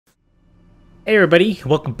Hey everybody,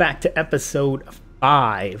 welcome back to episode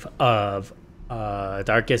 5 of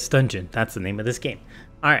Darkest Dungeon. That's the name of this game.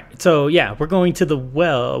 Alright, so yeah, we're going to the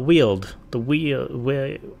Weald. We're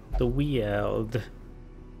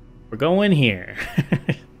going here.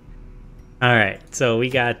 Alright, so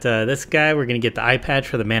we got this guy. We're going to get the eye patch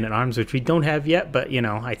for the man-at-arms, which we don't have yet, but you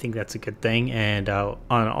know, I think that's a good thing. And on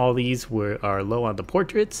all these, we are low on the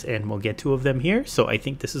portraits, and we'll get 2 of them here. So I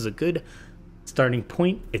think this is a good starting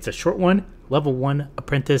point. It's a short one, level 1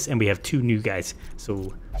 apprentice, and we have 2 new guys.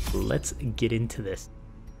 So let's get into this.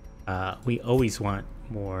 We always want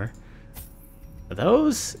more of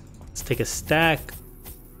those. Let's take a stack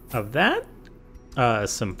of that.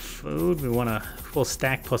 Some food. We want a full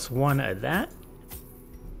stack plus 1 of that.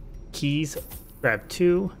 Keys, grab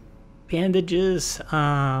 2. Bandages.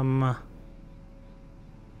 We'll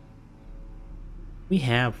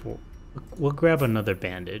grab another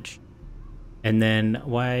bandage. And then,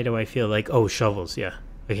 why do I feel like... Oh, shovels, yeah.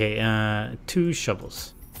 Okay, 2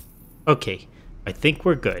 shovels. Okay, I think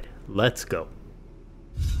we're good. Let's go.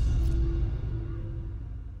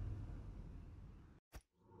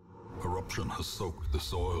 Corruption has soaked the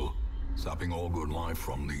soil, sapping all good life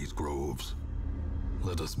from these groves.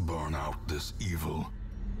 Let us burn out this evil.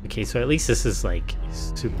 Okay, so at least this is, like,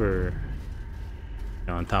 super...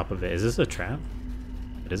 on top of it. Is this a trap?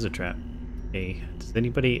 It is a trap. Hey, does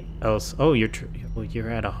anybody else? Oh, you're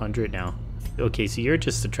at 100 now. Okay, so you're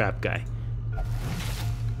just a trap guy.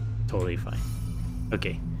 Totally fine.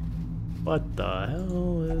 Okay. What the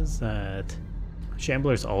hell is that?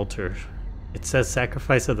 Shambler's altar. It says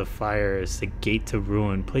sacrifice of the fire is the gate to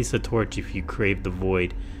ruin. Place a torch if you crave the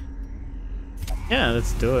void. Yeah,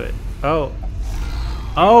 let's do it. Oh.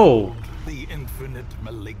 Oh! The infinite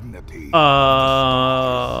malignity.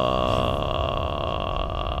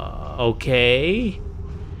 Okay.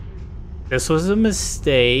 This was a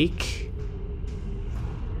mistake.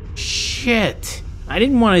 Shit. I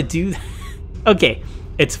didn't want to do that. Okay,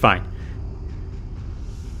 it's fine.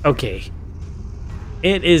 Okay.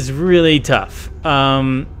 It is really tough.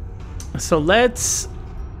 So let's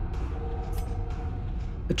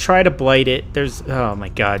try to blight it. There's... Oh my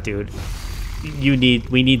god, dude. We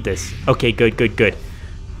need this. Okay, good.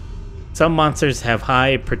 Some monsters have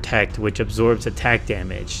high protect, which absorbs attack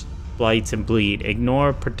damage, blights, and bleed.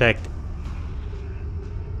 Ignore protect.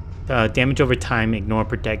 Damage over time. Ignore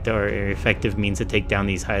protect are effective means to take down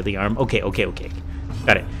these highly armed. Okay.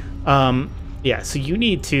 Got it. Yeah. So you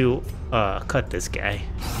need to cut this guy.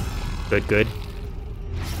 Good.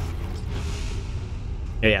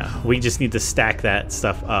 Yeah. We just need to stack that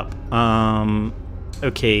stuff up.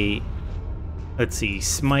 Okay. Let's see.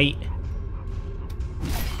 Smite.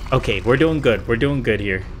 Okay, we're doing good. We're doing good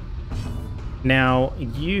here. Now,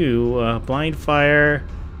 you, blind fire.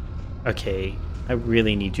 Okay, I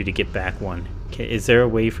really need you to get back 1. Okay, is there a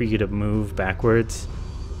way for you to move backwards?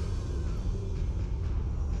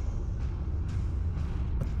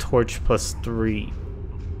 Torch plus 3.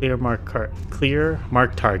 Clear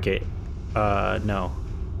mark target. No.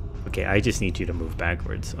 Okay, I just need you to move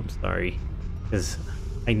backwards. I'm sorry. Because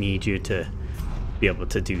I need you to be able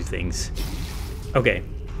to do things. Okay.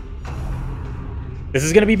 This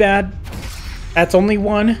is gonna be bad. That's only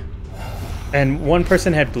 1. And 1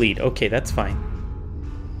 person had bleed. Okay, that's fine.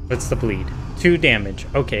 What's the bleed? 2 damage.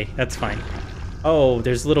 Okay, that's fine. Oh,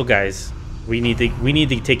 there's little guys. We need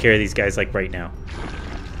to take care of these guys like right now.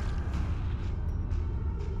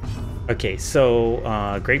 Okay, so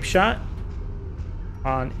grape shot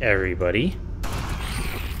on everybody.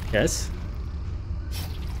 Yes.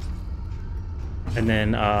 And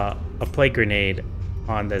then a plague grenade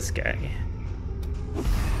on this guy.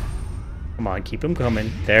 Come on, keep him coming.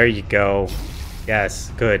 There you go.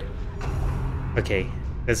 Yes, good. Okay,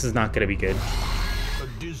 this is not gonna be good. A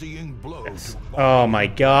dizzying blow. Yes. Oh my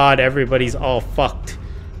god, everybody's all fucked.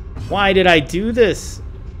 Why did I do this?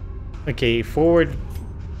 Okay, forward.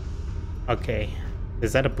 Okay,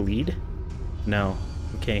 is that a bleed? No.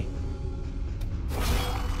 Okay.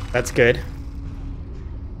 That's good.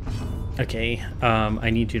 Okay, I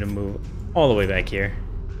need you to move all the way back here.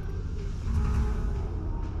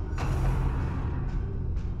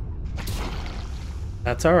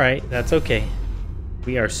 That's alright, that's okay.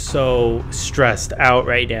 We are so stressed out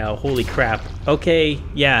right now, holy crap. Okay,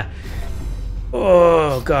 yeah.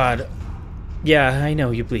 Oh, God. Yeah, I know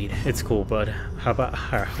you bleed. It's cool, bud. How about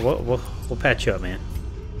her? We'll patch you up, man.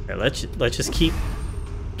 Right, let's just keep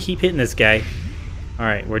hitting this guy.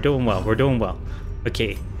 Alright, we're doing well.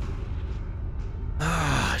 Okay.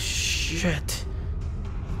 Ah, shit.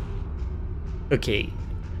 Okay.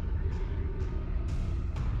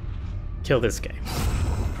 Kill this guy.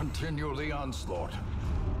 Continue the onslaught.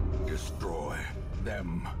 destroy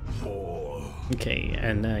them all. Okay,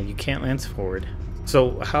 and you can't lance forward.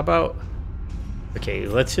 So how about? Okay,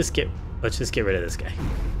 let's just get rid of this guy.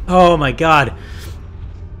 Oh my god.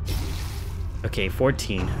 Okay,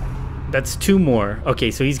 14. That's 2 more.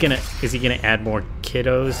 Okay, so is he gonna add more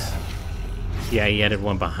kiddos? Yeah, he added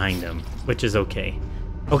 1 behind him, which is okay.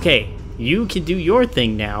 Okay, you can do your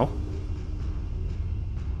thing now.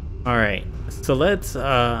 All right, so let's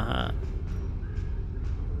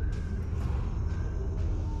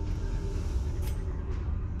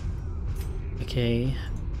okay,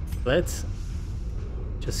 let's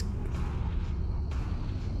just.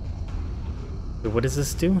 What does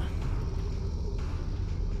this do?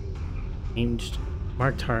 Changed,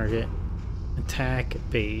 mark target, attack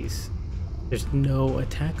base. There's no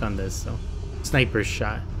attack on this, so sniper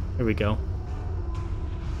shot. Here we go.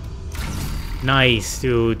 Nice,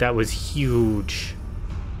 dude. That was huge.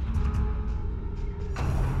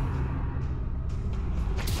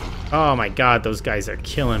 Oh my god, those guys are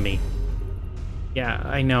killing me. Yeah,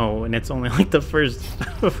 I know, and it's only like the first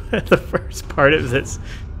the first part of this.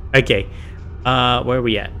 Okay, where are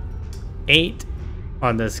we at? 8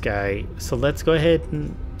 on this guy. So let's go ahead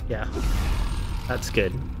and yeah, that's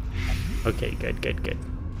good. Okay, good.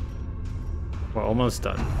 We're almost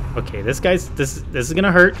done. Okay, this is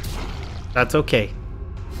gonna hurt. That's okay.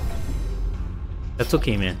 That's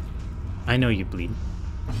okay, man. I know you bleed.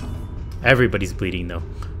 Everybody's bleeding though.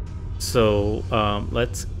 So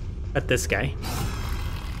let's cut this guy.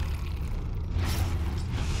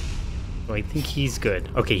 So I think he's good.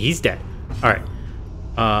 Okay, he's dead. All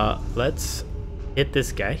right. Let's hit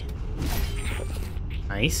this guy.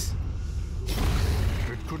 Nice.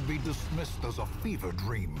 It could be dismissed as a fever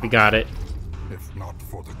dream. We got it. If not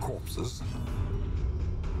for the corpses.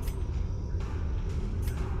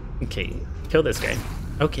 Okay, kill this guy.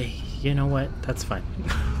 Okay, you know what? That's fine.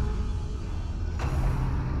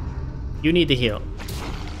 You need to heal.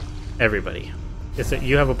 Everybody. Is it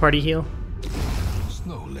you have a party heal?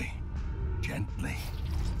 Slowly, gently.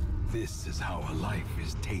 This is how a life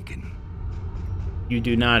is taken. You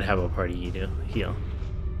do not have a party heal.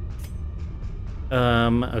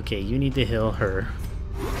 Okay, you need to heal her.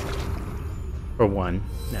 For 1.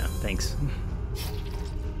 No, thanks.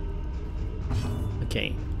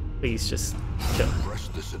 Okay, please just kill. Press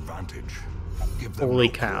this advantage. Give them Holy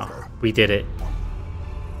no cow, quarter. we did it.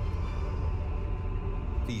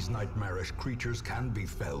 These nightmarish creatures can be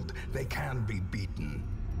felled. They can be beaten.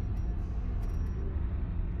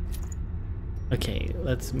 Okay,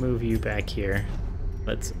 let's move you back here.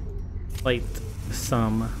 Let's light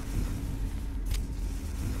some.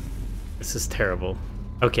 This is terrible.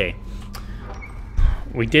 Okay.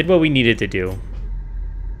 We did what we needed to do.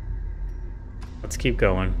 Let's keep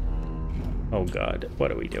going. Oh god,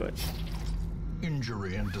 what are we doing?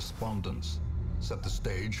 Injury and despondence set the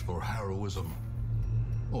stage for heroism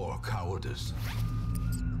or cowardice.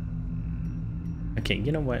 Okay,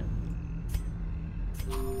 you know what?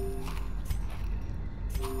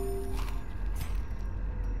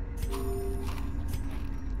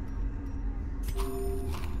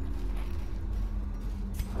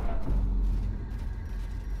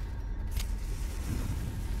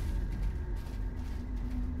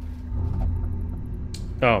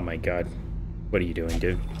 Oh my god. What are you doing,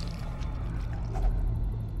 dude?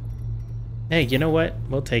 Hey, you know what?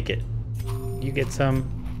 We'll take it. You get some.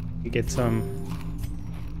 You get some.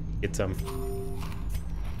 Get some.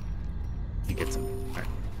 You get some. All right.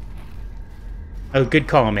 Oh, good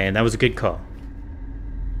call, man. That was a good call.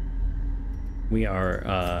 We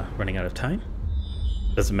are running out of time.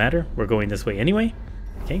 Doesn't matter. We're going this way anyway.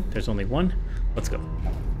 Okay, there's only 1. Let's go.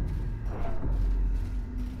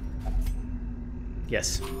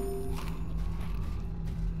 Yes.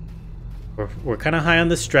 We're kind of high on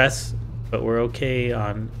the stress, but we're okay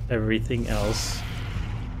on everything else.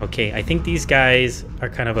 Okay, I think these guys are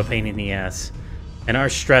kind of a pain in the ass, and our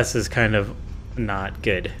stress is kind of not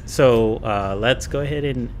good. So let's go ahead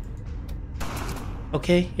and.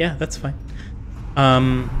 Okay, yeah, that's fine.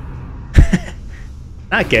 Not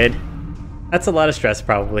good. That's a lot of stress,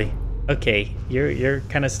 probably. Okay, you're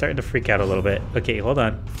kind of starting to freak out a little bit. Okay, hold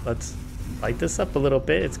on. Let's light this up a little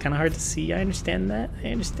bit. It's kind of hard to see. I understand that. I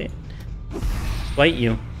understand. Light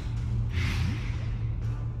you.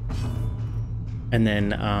 And then,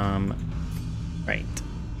 right.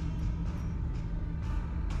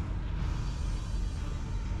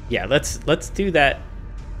 Yeah, let's do that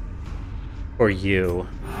for you.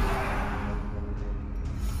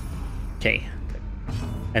 Okay.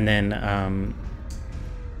 And then,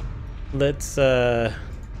 let's, hit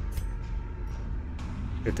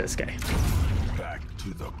this guy. Back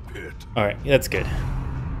to the pit. Alright, that's good.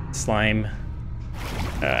 Slime.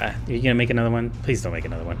 Are you gonna make another one? Please don't make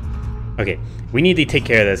another one. Okay, we need to take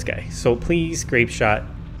care of this guy. So please, grape shot.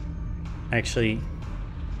 Actually,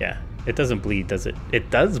 yeah, it doesn't bleed, does it?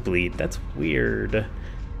 It does bleed. That's weird.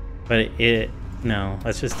 But no,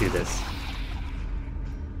 let's just do this.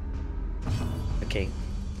 Okay,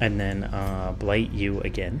 and then blight you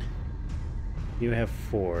again. You have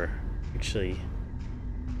 4. Actually,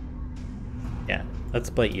 yeah, let's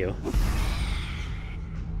blight you.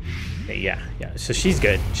 Okay, yeah. So she's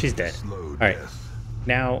good. She's dead. All right.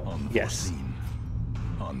 Now, yes.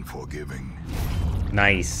 Unforgiving.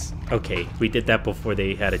 Nice. Okay, we did that before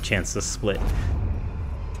they had a chance to split.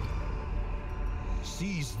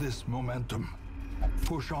 Seize this momentum.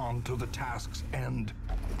 Push on to the task's end.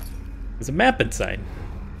 There's a map inside.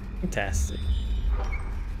 Fantastic.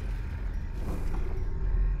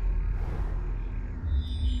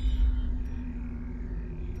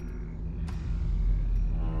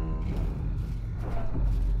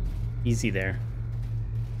 Easy there.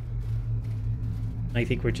 I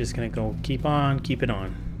think we're just gonna go keep on, keep it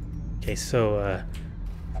on. Okay, so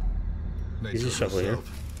use a shovel here.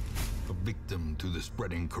 A victim to the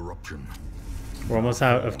spreading corruption. We're almost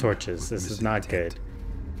out of torches. This is not good.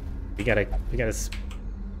 We gotta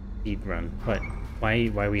speed run. What? Why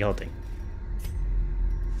are we halting?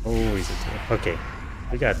 Oh, he's a okay.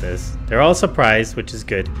 We got this. They're all surprised, which is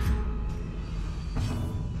good.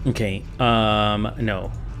 Okay.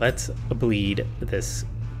 No. Let's bleed this.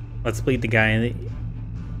 Let's bleed the guy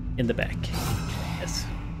in the back. Yes.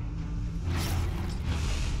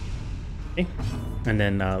 Okay. And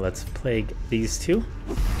then let's plague these 2.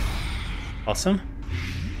 Awesome.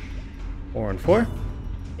 4 and 4.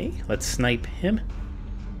 Okay, let's snipe him.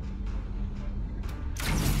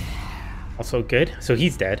 Also good. So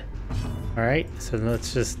he's dead. Alright, so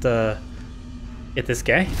let's just get this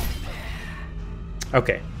guy.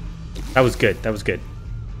 Okay. That was good. That was good.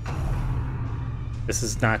 This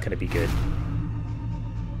is not gonna be good.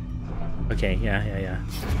 Okay, yeah.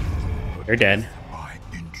 You're dead. By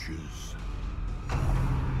inches.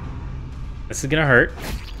 This is gonna hurt.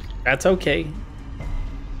 That's okay.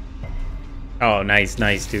 Oh, nice,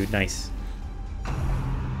 dude, nice.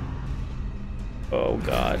 Oh,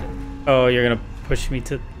 God. Oh, you're gonna push me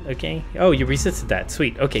to... Okay. Oh, you resisted that.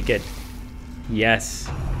 Sweet. Okay, good. Yes.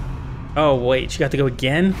 Oh, wait, she got to go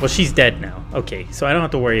again? Well, she's dead now. Okay, so I don't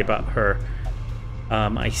have to worry about her.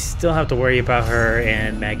 I still have to worry about her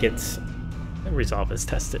and maggots. Resolve is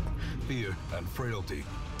tested. Fear and frailty.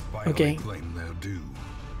 Okay. Claim their due.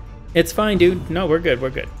 It's fine, dude. No, we're good. We're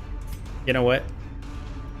good. You know what?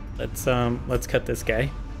 Let's cut this guy.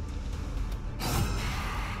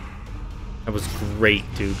 That was great,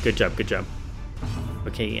 dude. Good job. Good job.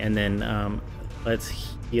 Okay, and then let's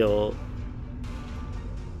heal.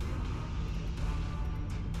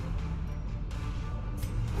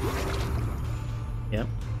 Yep.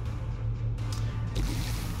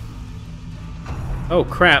 Oh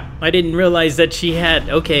crap, I didn't realize that she had...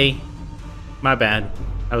 Okay. My bad.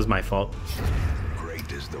 That was my fault. Great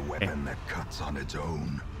is the weapon that cuts on its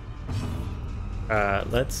own.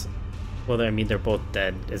 Let's... Well, I mean, they're both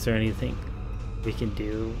dead. Is there anything we can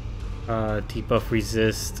do? Debuff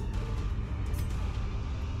resist.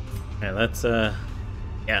 Alright, let's,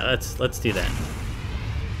 yeah, let's do that.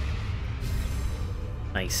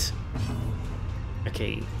 Nice.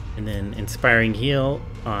 Okay, and then inspiring heal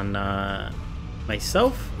on,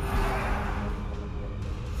 myself.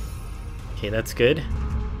 Okay, that's good.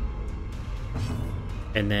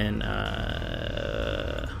 And then,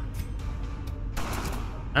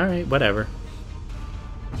 alright, whatever.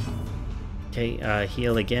 Okay,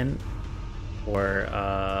 heal again. Or,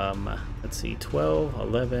 let's see, 12,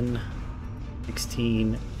 11,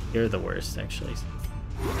 16. You're the worst, actually.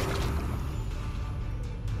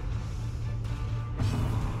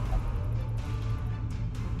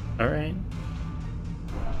 Alright.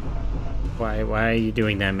 Why are you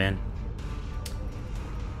doing that, man?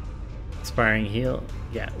 Inspiring heal.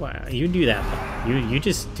 Yeah, why you do that? You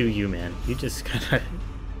just do you, man. You just gotta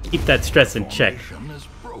keep that stress in check. Is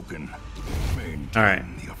broken. All right.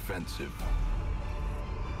 The offensive.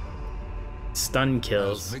 Stun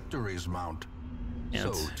kills. As victories mount. Yeah,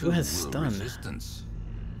 So who too has will stun? resistance.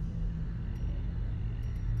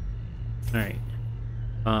 All right.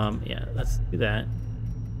 Yeah, let's do that.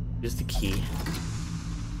 Use the key,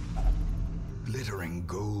 Glittering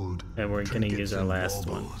gold. and we're gonna use our last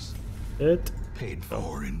one. baubles, Good. Paid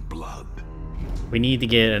for in blood. We need to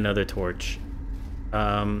get another torch.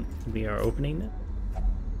 We are opening that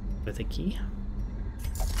with a key.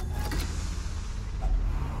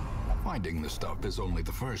 Finding the stuff is only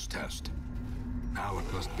the first test. Now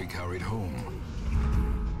it must be carried home.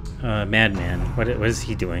 madman. What is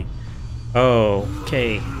he doing? Oh,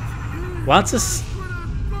 okay. Lots of...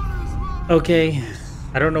 Okay.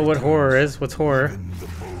 I don't know what horror is. What's horror?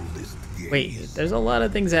 Wait, there's a lot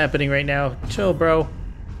of things happening right now. Chill, bro.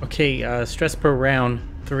 Okay, stress per round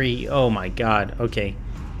 3. Oh my god. Okay.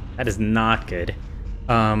 That is not good.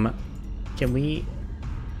 Can we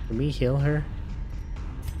heal her?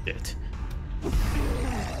 Shit.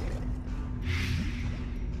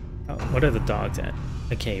 Oh, what are the dogs at?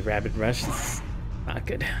 Okay, Rapid Rush. Not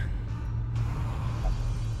good.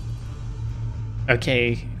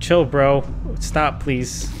 Okay, chill, bro. Stop,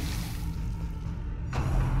 please.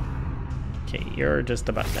 Okay, you're just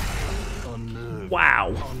about done.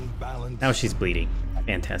 Wow. Now she's bleeding.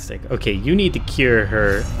 Fantastic. Okay, you need to cure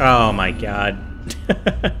her. Oh my god.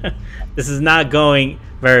 This is not going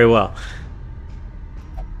very well.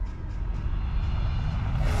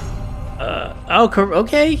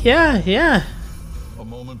 Okay, yeah. A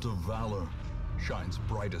moment of valor shines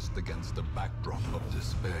brightest against the backdrop of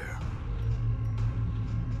despair.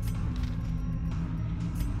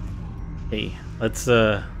 Hey, let's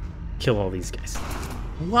kill all these guys.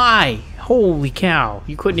 Why? Holy cow!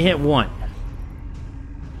 You couldn't hit one.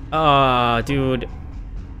 Dude.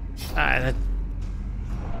 That...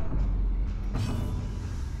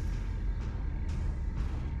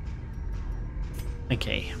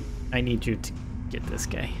 Okay, I need you to get this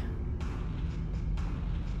guy.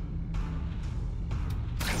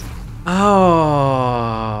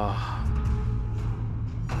 Oh.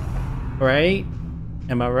 Right?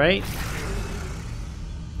 Am I right?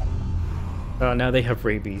 Oh, now they have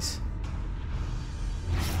rabies.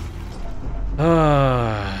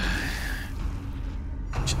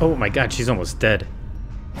 Oh my god, she's almost dead.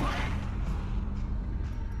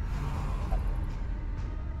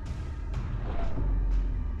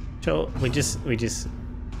 So we just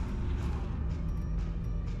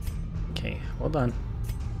okay, hold on.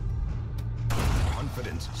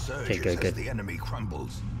 Confidence surges good. as the enemy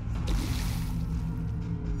crumbles.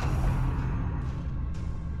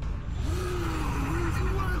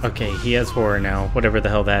 Okay, he has horror now, whatever the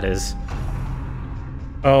hell that is.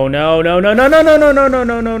 Oh no. A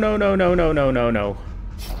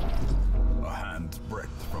hand's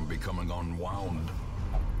breadth from becoming unwound.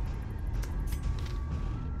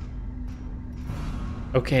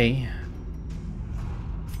 Okay.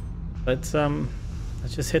 Let's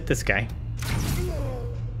just hit this guy.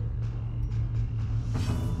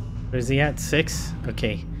 Where's he at? 6?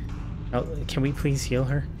 Okay. Oh, can we please heal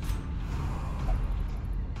her?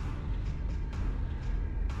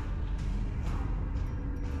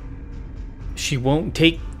 She won't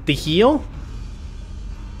take the heal?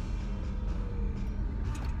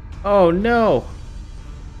 Oh no.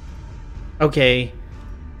 Okay.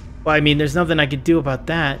 Well, I mean, there's nothing I could do about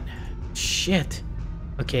that. Shit.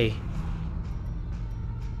 Okay.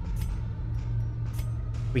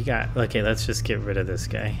 We got... Okay, let's just get rid of this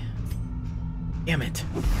guy. Damn it.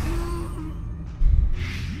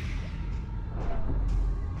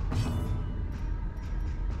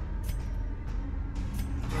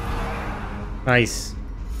 Nice.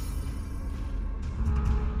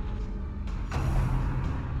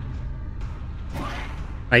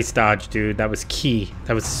 Nice dodge, dude. That was key.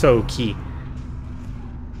 That was so key.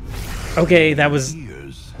 Okay, that was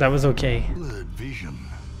okay. Blurred vision.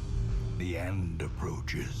 The end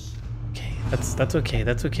approaches. Okay, that's okay.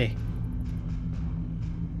 That's okay.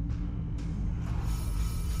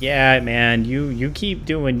 Yeah, man. You keep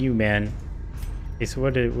doing you, man. Okay, so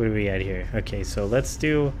what are we at here? Okay, so let's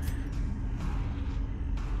do...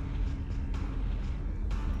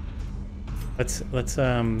 Let's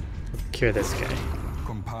cure this guy.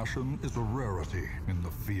 Compassion is a rarity in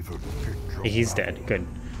the fevered pitch of He's battle. dead. Good.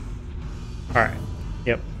 Alright.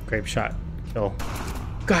 Yep. Grape shot. Kill.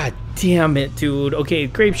 God damn it, dude. Okay,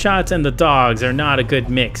 grape shots and the dogs are not a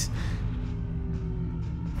good mix.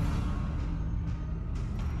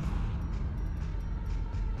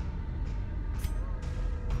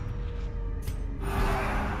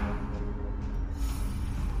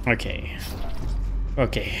 Okay.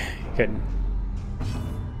 Okay. Good.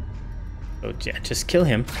 Oh, yeah, just kill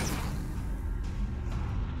him.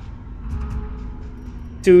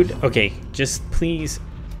 Dude, okay, just please.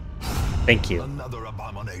 Thank you. Another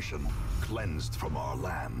abomination cleansed from our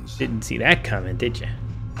lands. Didn't see that coming, did you?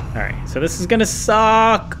 Alright, so this is gonna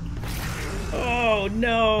suck. Oh,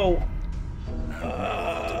 no.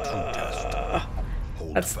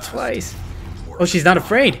 That's twice. Oh, she's not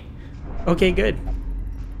afraid. Okay, good.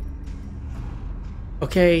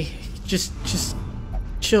 Okay, just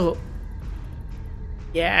chill.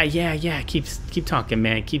 Yeah. Keep talking,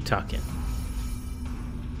 man. Keep talking.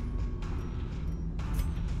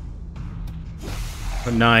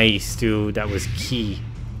 Oh, nice, dude. That was key.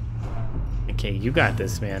 Okay, you got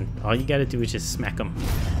this, man. All you gotta do is just smack them.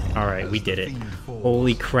 Alright, we did it.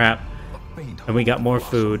 Holy crap. And we got more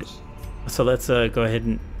food. So let's go ahead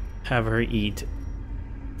and have her eat.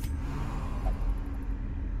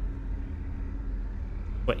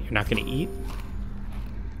 What, you're not gonna eat?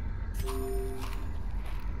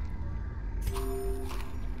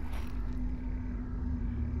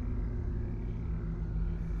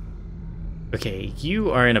 Okay,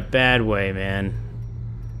 you are in a bad way, man.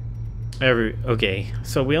 Okay,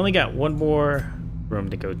 so we only got one more room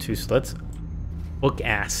to go to, so let's book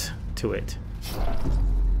ass to it.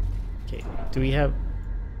 Okay, do we have...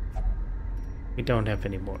 We don't have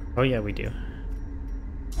any more. Oh yeah, we do.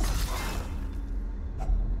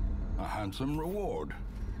 A handsome reward.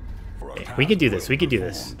 For Okay, we can do this, we can do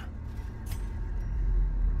this.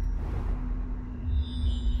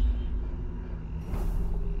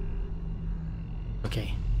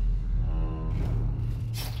 Okay.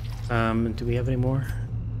 Do we have any more?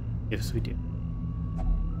 Yes, we do.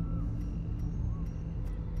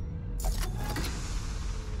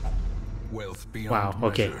 Wealth beyond Wow,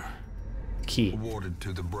 okay. measure, Key. awarded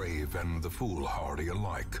to the brave and the foolhardy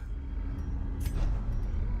alike.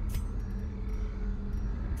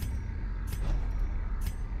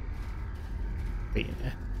 Wait,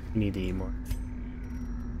 we need to eat more.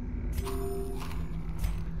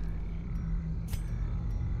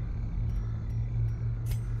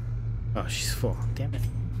 Oh, she's full. Damn it.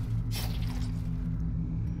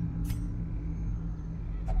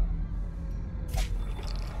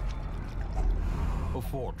 A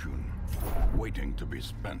fortune waiting to be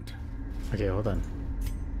spent. Okay, hold on.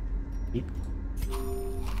 Eat.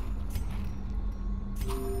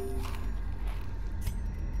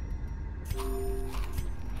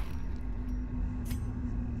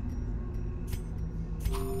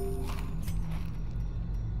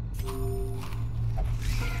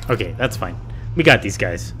 Okay, that's fine. We got these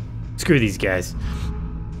guys. Screw these guys.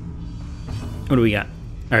 What do we got?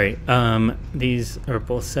 All right, these are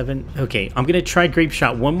both 7. Okay, I'm gonna try grape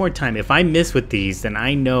shot one more time. If I miss with these, then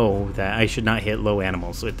I know that I should not hit low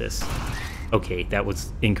animals with this. Okay, that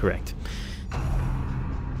was incorrect.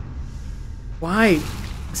 Why?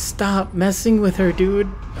 Stop messing with her,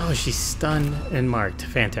 dude. Oh, she's stunned and marked.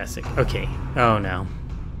 Fantastic. Okay. Oh, no.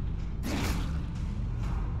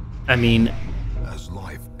 I mean, As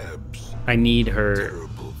life ebbs, I need her.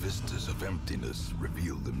 terrible vistas of emptiness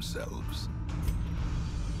reveal themselves.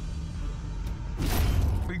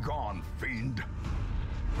 Begone, fiend!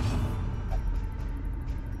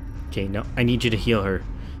 Okay, no, I need you to heal her.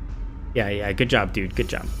 Yeah, good job, dude. Good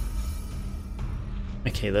job.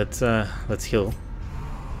 Okay, let's heal.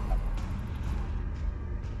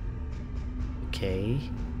 Okay.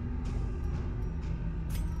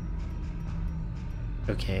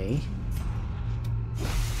 Okay.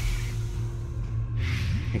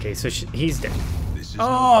 Okay, so he's dead. This is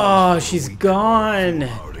Oh, she's gone.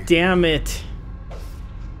 Damn it.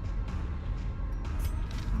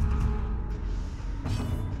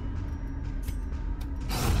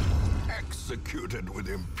 executed with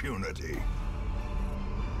impunity.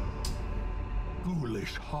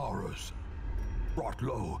 Foolish horrors, brought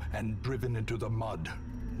low and driven into the mud.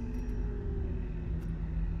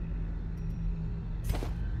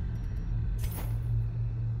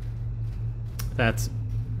 That's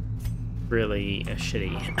really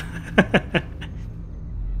shitty.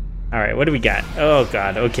 All right, what do we got? Oh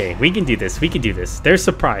god, okay, we can do this. We can do this. They're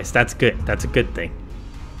surprised. That's good. That's a good thing.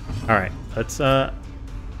 All right, let's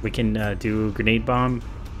we can do grenade bomb.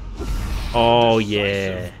 Oh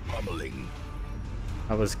yeah,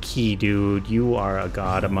 that was key, dude. You are a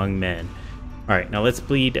god among men. All right, now let's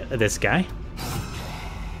bleed this guy.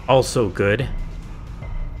 Also good.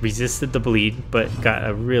 Resisted the bleed, but got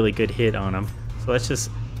a really good hit on him. So let's just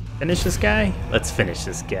finish this guy. Let's finish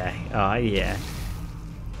this guy. Oh yeah.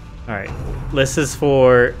 All right, this is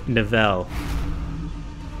for Novell.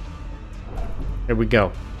 Here we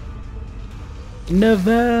go.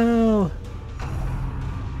 Novell.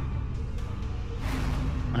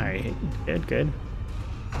 All right, good, good.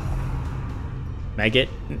 Maggot.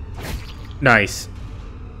 Nice.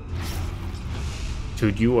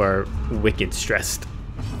 Dude, you are wicked stressed.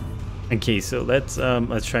 Okay, so let's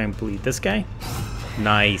try and bleed this guy.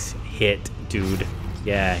 Nice hit, dude.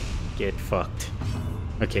 Yeah, get fucked.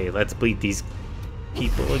 Okay, let's bleed these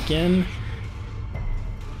people again.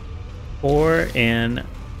 4 and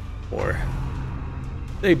 4.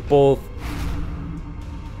 They both.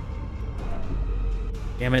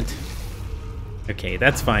 Damn it. Okay,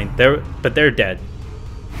 that's fine. But they're dead.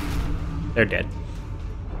 They're dead.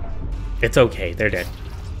 It's okay. They're dead.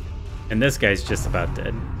 And this guy's just about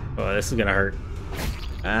dead. Oh, this is gonna hurt.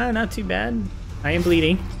 Ah, not too bad. I am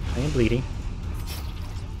bleeding. I am bleeding.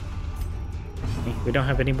 Okay, we don't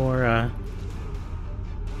have any more,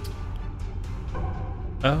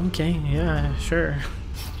 Oh, okay, yeah, sure.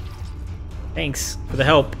 Thanks for the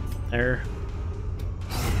help there.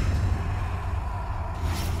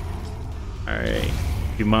 Alright.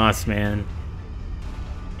 Dumas, man.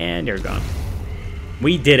 And you're gone.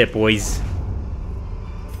 We did it, boys.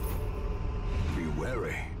 Be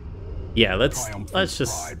wary. Yeah, let's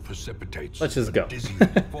just go.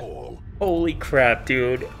 Holy crap,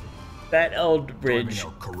 dude. That Eldridge.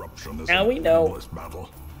 Now we know.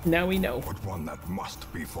 Now we know. But one that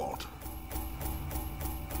must be fought.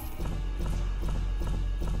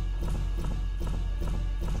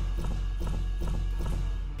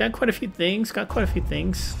 Got quite a few things. Got quite a few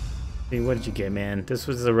things. Hey, what did you get, man? This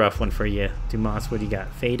was a rough one for you. Dumas, what do you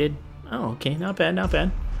got? Faded? Oh, okay. Not bad, not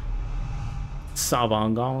bad.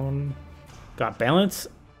 Savangon. Got balance.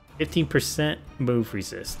 15% move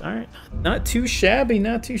resist. Alright. Not too shabby,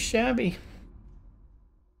 not too shabby.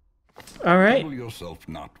 Alright.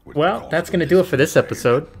 Well, that's going to do it for this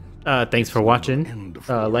episode. Thanks for watching.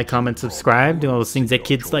 Like, comment, subscribe. Do all those things that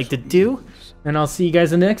kids like to do. And I'll see you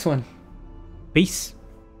guys in the next one. Peace.